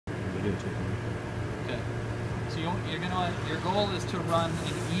do it too. Okay. So your goal is to run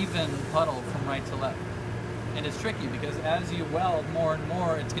an even puddle from right to left. And it's tricky because as you weld more and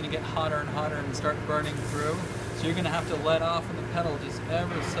more, it's going to get hotter and hotter and start burning through. So you're going to have to let off of the pedal just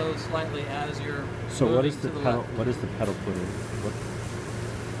ever so slightly as you're So moving what is the to the pedal? left. What does the pedal put in? What?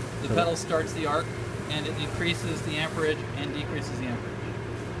 The pedal starts the arc, and it increases the amperage and decreases the amperage.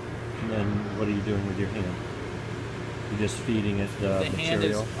 And then what are you doing with your hand? You're just feeding it the material? Hand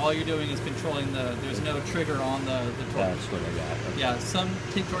is, all you're doing is controlling there's no trigger on the torch. That's what I got. Okay. Yeah, some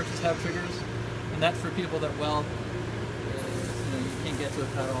TIG torches have triggers, and that's for people that weld, you can't get to a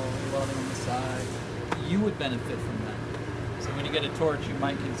pedal, you're welding on the side. You would benefit from that. So when you get a torch, you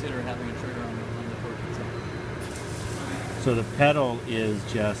might consider having a trigger on the torch itself. So the pedal is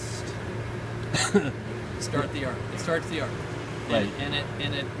just... Start the arc. It starts the arc. Right.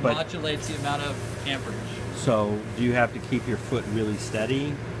 And it modulates the amount of amperage. So do you have to keep your foot really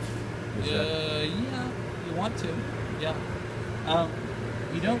steady? Yeah, you want to. Yeah.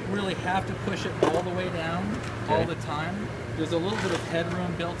 You don't really have to push it all the way down all the time. There's a little bit of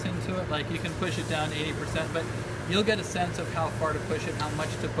headroom built into it. Like you can push it down 80%, but you'll get a sense of how far to push it, how much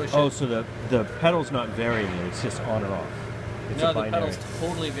to push it. Oh, so the pedal's not varying it, it's just on and off. It's no, a the binary. pedal's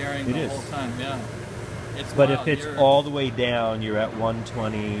totally varying the whole time, yeah. It's but wild. if it's all the way down, you're at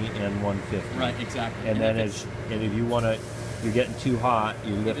 120 and 150. Right, exactly. And then if you want to, you're getting too hot,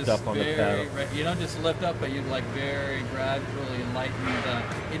 you lift up on the pedal. Right, you don't just lift up, but you like very gradually lighten the.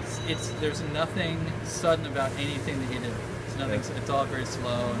 There's nothing sudden about anything that you do. It's nothing. It's all very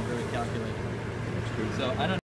slow and very calculated. So I don't.